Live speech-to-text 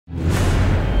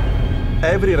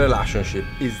Every relationship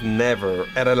is never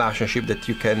a relationship that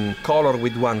you can color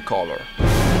with one color.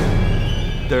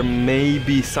 There may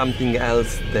be something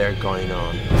else there going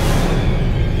on.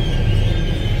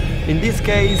 In this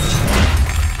case,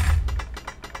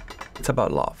 it's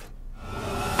about love.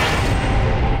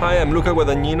 Hi, I'm Luca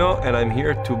Guadagnino, and I'm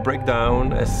here to break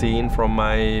down a scene from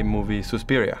my movie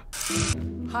Suspiria.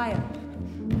 Higher.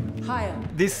 Higher.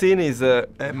 This scene is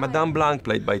Madame Blanc,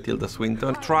 played by Tilda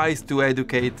Swinton, tries to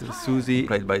educate Susie,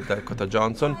 played by Dakota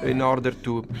Johnson, in order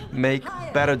to make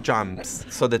better jumps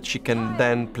so that she can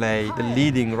then play the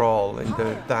leading role in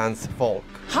the dance folk.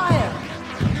 Higher.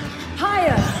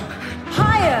 Higher.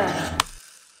 Higher.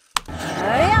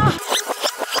 Yeah.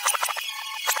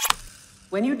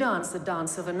 When you dance the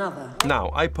dance of another.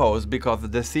 Now, I pause because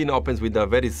the scene opens with a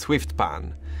very swift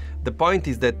pan. The point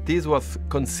is that this was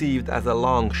conceived as a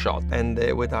long shot, and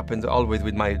what happens always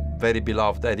with my very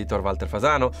beloved editor, Walter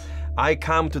Fasano, I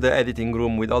come to the editing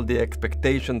room with all the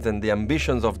expectations and the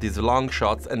ambitions of these long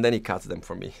shots, and then he cuts them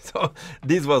for me. So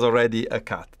this was already a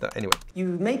cut. Anyway. You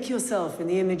make yourself in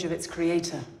the image of its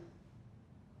creator.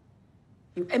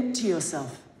 You empty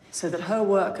yourself so that her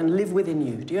work can live within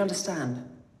you. Do you understand?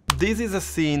 This is a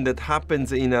scene that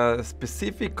happens in a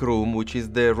specific room, which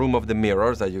is the room of the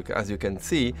mirrors, as you can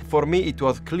see. For me, it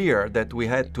was clear that we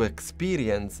had to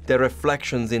experience the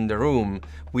reflections in the room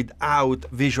without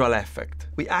visual effect.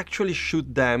 We actually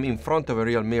shoot them in front of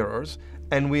real mirrors,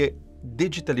 and we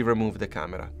digitally remove the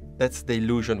camera. That's the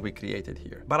illusion we created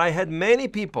here. But I had many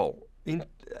people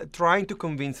trying to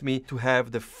convince me to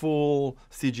have the full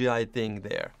CGI thing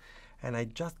there, and I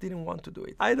just didn't want to do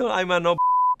it. I'm a no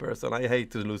person. I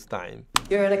hate to lose time.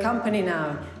 You're in a company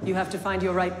now. You have to find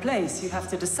your right place. You have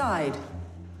to decide.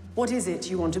 What is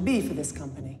it you want to be for this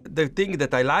company? The thing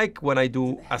that I like when I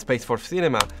do a space for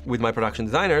cinema with my production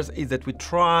designers is that we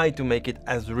try to make it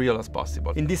as real as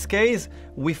possible. In this case,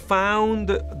 we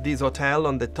found this hotel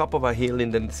on the top of a hill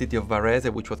in the city of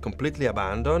Varese, which was completely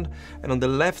abandoned. And on the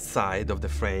left side of the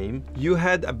frame, you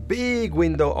had a big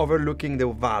window overlooking the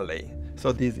valley.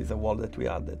 So this is a wall that we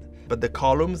added. But the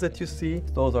columns that you see,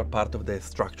 those are part of the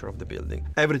structure of the building.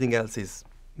 Everything else is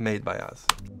made by us.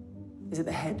 Is it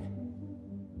the head?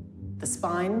 The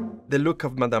spine? The look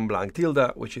of Madame Blanc,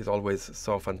 Tilda, which is always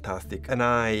so fantastic, and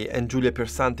I and Giulia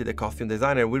Piersanti, the costume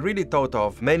designer, we really thought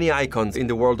of many icons in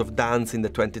the world of dance in the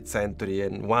 20th century,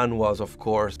 and one was, of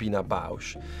course, Pina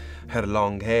Bausch. Her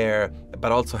long hair,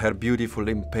 but also her beautiful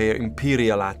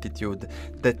imperial attitude.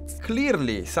 That's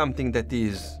clearly something that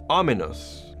is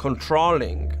ominous,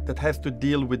 controlling, that has to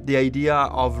deal with the idea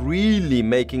of really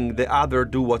making the other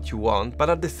do what you want, but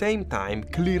at the same time,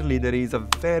 clearly there is a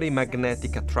very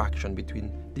magnetic attraction between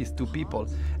these two people,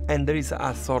 and there is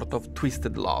a sort of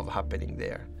twisted love happening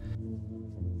there.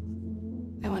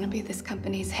 I want to be this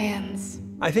company's hands.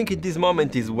 I think in this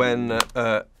moment is when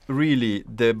really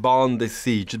the bond is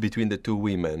sieged between the two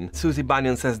women. Susie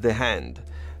Bannion says the hand.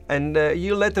 And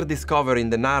you later discover in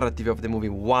the narrative of the movie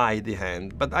why the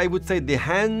hand. But I would say the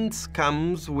hand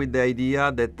comes with the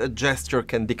idea that a gesture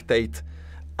can dictate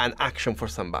an action for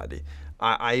somebody.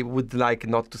 I would like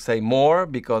not to say more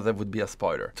because that would be a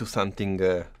spoiler to something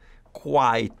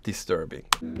quite disturbing.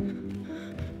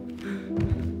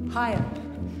 Higher.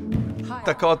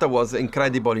 Dakota was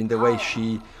incredible in the way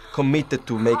she committed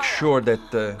to make sure that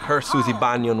her Susie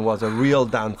Bannion was a real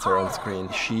dancer on screen.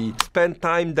 She spent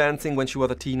time dancing when she was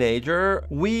a teenager.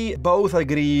 We both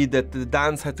agreed that the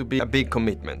dance had to be a big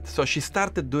commitment. So she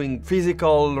started doing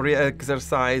physical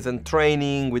exercise and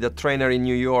training with a trainer in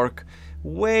New York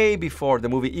way before the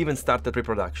movie even started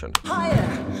pre-production. Higher.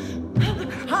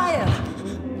 Higher.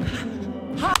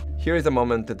 Here is a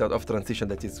moment of transition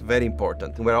that is very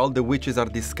important, where all the witches are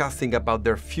discussing about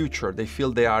their future. They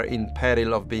feel they are in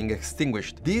peril of being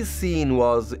extinguished. This scene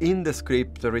was in the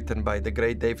script written by the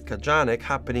great David Kajanek,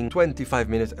 happening 25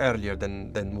 minutes earlier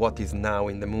than what is now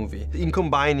in the movie. In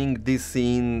combining this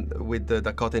scene with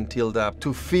Dakota and Tilda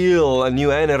to feel a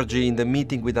new energy in the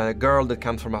meeting with a girl that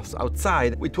comes from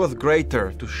outside, it was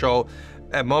greater to show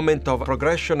a moment of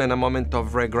progression and a moment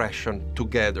of regression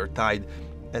together, tied.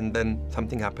 And then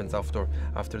something happens after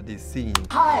this scene.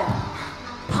 Higher,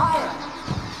 higher,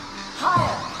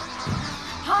 higher,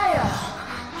 higher,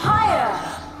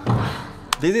 higher.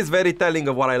 This is very telling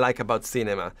of what I like about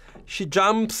cinema. She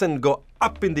jumps and goes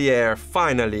up in the air,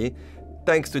 finally,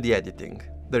 thanks to the editing.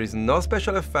 There is no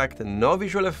special effect, no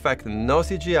visual effect, no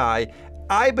CGI.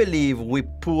 I believe we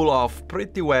pull off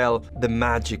pretty well the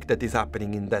magic that is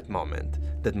happening in that moment,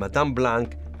 that Madame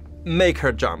Blanc make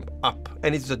her jump up.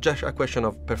 And it's just a question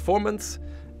of performance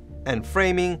and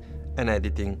framing and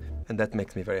editing, and that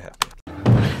makes me very happy.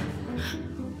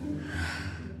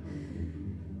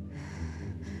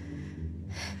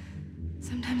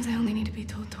 be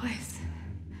told twice.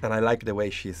 And I like the way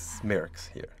she smirks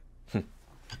here.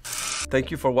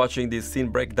 Thank you for watching this scene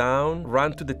breakdown.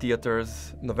 Run to the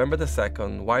theaters, November the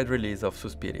 2nd, wide release of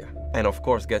Suspiria. And of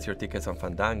course, get your tickets on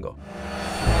Fandango.